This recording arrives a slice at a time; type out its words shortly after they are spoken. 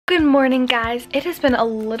Good morning, guys. It has been a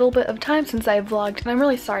little bit of time since I vlogged and I'm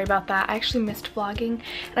really sorry about that. I actually missed vlogging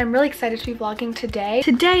and I'm really excited to be vlogging today.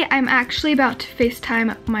 Today I'm actually about to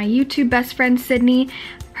FaceTime my YouTube best friend Sydney.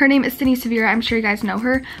 Her name is Sydney Severa. I'm sure you guys know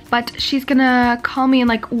her, but she's gonna call me in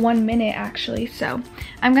like 1 minute actually. So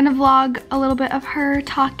I'm gonna vlog a little bit of her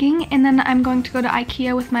talking, and then I'm going to go to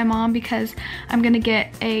Ikea with my mom because I'm gonna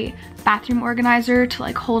get a bathroom organizer to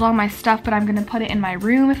like hold all my stuff, but I'm gonna put it in my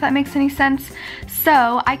room, if that makes any sense.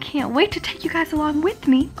 So I can't wait to take you guys along with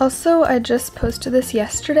me. Also, I just posted this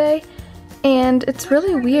yesterday and it's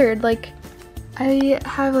really weird. Like, I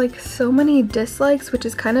have like so many dislikes, which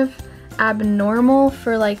is kind of abnormal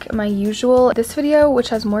for like my usual. This video, which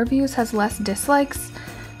has more views, has less dislikes,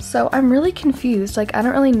 so I'm really confused. Like, I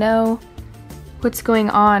don't really know what's going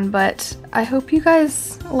on, but I hope you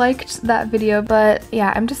guys liked that video. But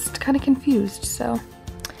yeah, I'm just kind of confused, so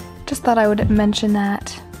just thought I would mention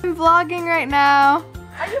that. I'm vlogging right now.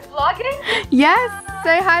 Are you vlogging? Yes,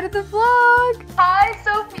 say hi to the vlog. Hi,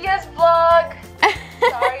 Sophia's vlog.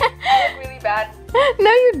 Sorry, I look really bad.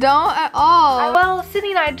 No, you don't at all. Well,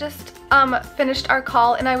 Sydney and I just finished our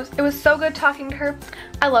call, and it was so good talking to her.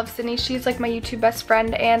 I love Sydney. She's like my YouTube best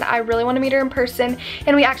friend, and I really want to meet her in person.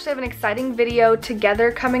 And we actually have an exciting video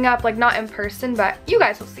together coming up, like not in person, but you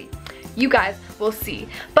guys will see. You guys will see.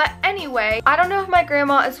 But anyway, I don't know if my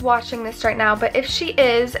grandma is watching this right now, but if she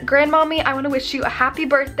is, Grandmommy, I want to wish you a happy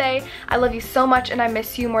birthday. I love you so much, and I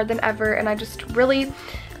miss you more than ever, and I just really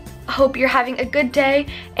hope you're having a good day,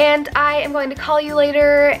 and I am going to call you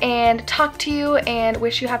later and talk to you and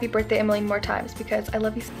wish you happy birthday a million more times because I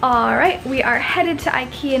love you. All right, we are headed to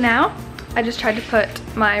Ikea now. I just tried to put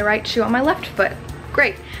my right shoe on my left foot.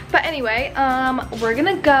 Great. But anyway, we're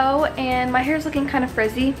gonna go, and my hair's looking kind of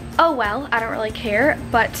frizzy. Oh well, I don't really care,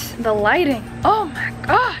 but the lighting, oh my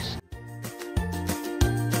gosh.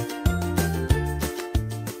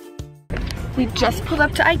 We just pulled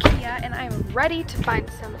up to Ikea, and I'm ready to find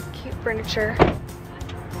some cute furniture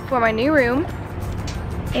for my new room.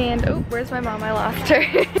 And oh, where's my mom? I lost her.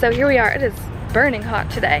 So here we are. It is burning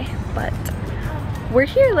hot today, but we're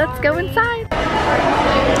here. Let's go inside.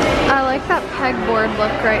 I like that pegboard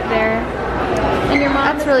look right there. And your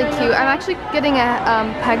mom? That's really cute. I'm actually getting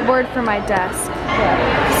a pegboard for my desk,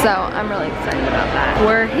 so I'm really excited about that.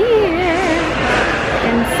 We're here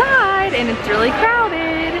inside, and it's really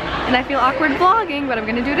crowded. And I feel awkward vlogging, but I'm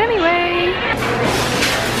gonna do it anyway.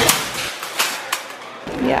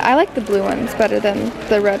 Yeah, I like the blue ones better than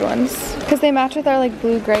the red ones because they match with our like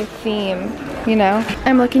blue-gray theme, you know?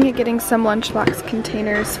 I'm looking at getting some lunchbox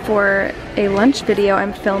containers for a lunch video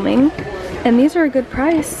I'm filming, and these are a good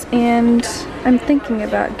price, and I'm thinking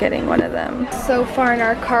about getting one of them. So far in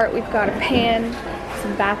our cart, we've got a pan,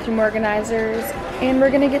 some bathroom organizers, and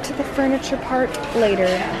we're gonna get to the furniture part later.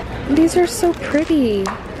 These are so pretty.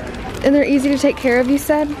 And they're easy to take care of, you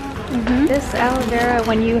said? Mm-hmm. This aloe vera,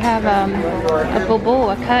 when you have a bubble,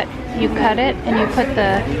 a cut, you cut it and you put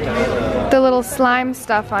the little slime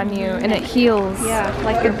stuff on you, and it heals. Yeah,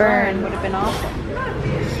 like the burn would have been awful.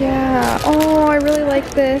 Yeah. Oh, I really like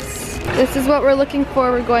this. This is what we're looking for.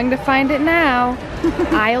 We're going to find it now.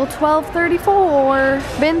 Aisle 1234,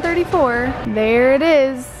 bin 34. There it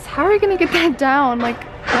is. How are we gonna get that down? Like,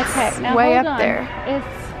 that's now way hold up on. there.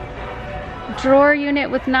 It's drawer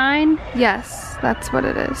unit with 9. Yes, that's what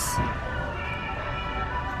it is.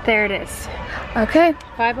 There it is. Okay.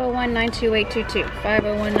 501-92822.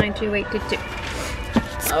 501-92822.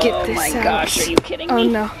 Let's get this out. Oh my gosh, are you kidding me? Oh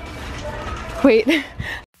no. Wait.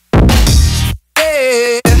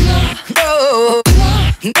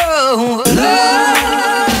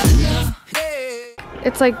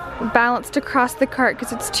 It's like balanced across the cart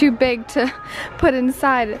because it's too big to put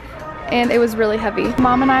inside, and it was really heavy.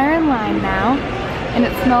 Mom and I are in line now, and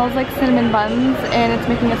it smells like cinnamon buns, and it's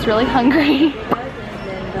making us really hungry.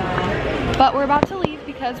 But we're about to leave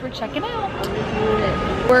because we're checking out.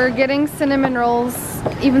 We're getting cinnamon rolls,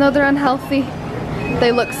 even though they're unhealthy.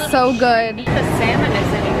 They look so good. The salmon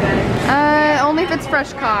is any good? Only if it's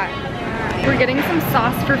fresh caught. We're getting some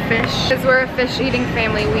sauce for fish because we're a fish eating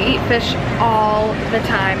family. We eat fish all the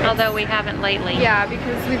time. Although we haven't lately. Yeah,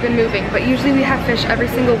 because we've been moving, but usually we have fish every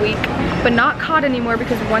single week, but not cod anymore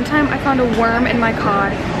because one time I found a worm in my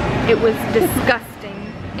cod. It was disgusting,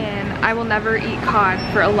 and I will never eat cod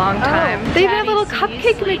for a long time. They even have little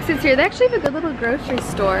cupcake mixes here. They actually have a good little grocery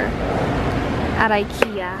store at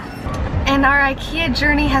Ikea. And our Ikea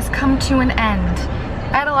journey has come to an end.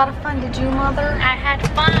 I had a lot of fun. Did you, Mother? I had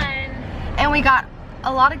fun. And we got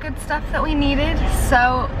a lot of good stuff that we needed,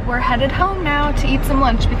 so we're headed home now to eat some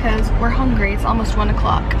lunch because we're hungry. It's almost 1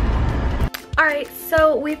 o'clock. Alright,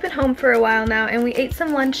 so we've been home for a while now, and we ate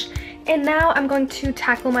some lunch, And now I'm going to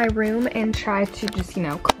tackle my room and try to just, you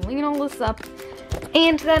know, clean all this up.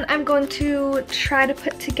 And then I'm going to try to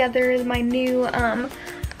put together my new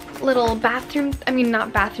little bathroom,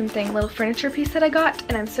 not bathroom thing, little furniture piece that I got.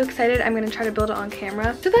 And I'm so excited. I'm going to try to build it on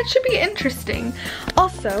camera. So that should be interesting.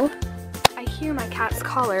 Also, I hear my cat's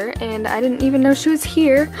collar and I didn't even know she was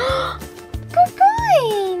here. Good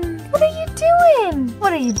boy! What are you doing?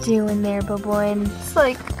 What are you doing there, Boboin? It's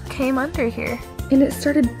like came under here. And it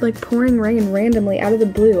started like pouring rain randomly out of the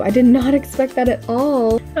blue. I did not expect that at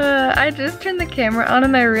all. I just turned the camera on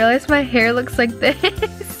and I realized my hair looks like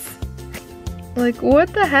this. Like,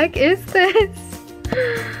 what the heck is this?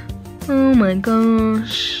 Oh my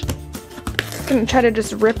gosh. I'm gonna try to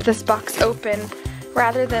just rip this box open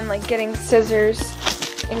rather than like getting scissors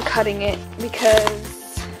and cutting it,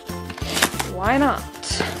 because why not?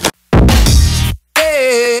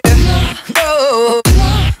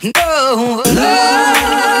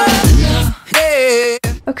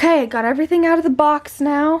 Okay, got everything out of the box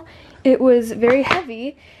now. It was very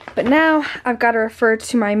heavy, but now I've got to refer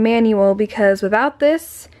to my manual because without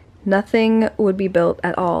this, nothing would be built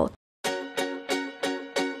at all.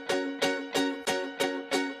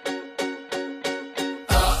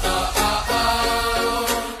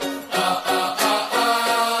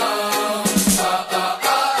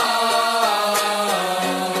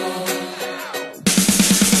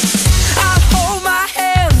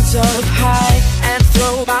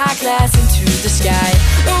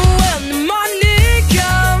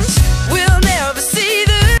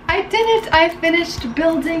 I finished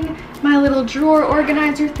building my little drawer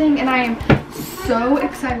organizer thing and I am so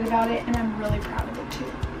excited about it and I'm really proud of it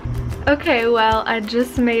too. Okay, well, I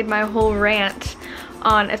just made my whole rant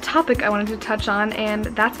on a topic I wanted to touch on, and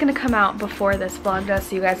that's gonna come out before this vlog does,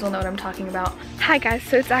 so you guys will know what I'm talking about. Hi guys,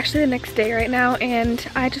 so it's actually the next day right now and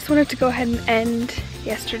I just wanted to go ahead and end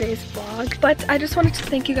yesterday's vlog, but I just wanted to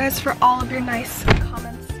thank you guys for all of your nice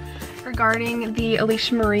comments regarding the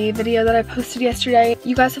Alicia Marie video that I posted yesterday.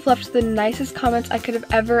 You guys have left the nicest comments I could have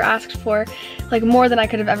ever asked for, like more than I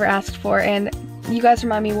could have ever asked for, and you guys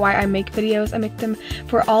remind me why I make videos. I make them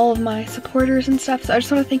for all of my supporters and stuff, so I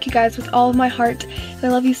just want to thank you guys with all of my heart, and I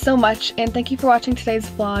love you so much, and thank you for watching today's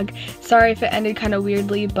vlog. Sorry if it ended kind of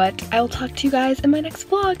weirdly, but I will talk to you guys in my next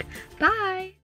vlog. Bye!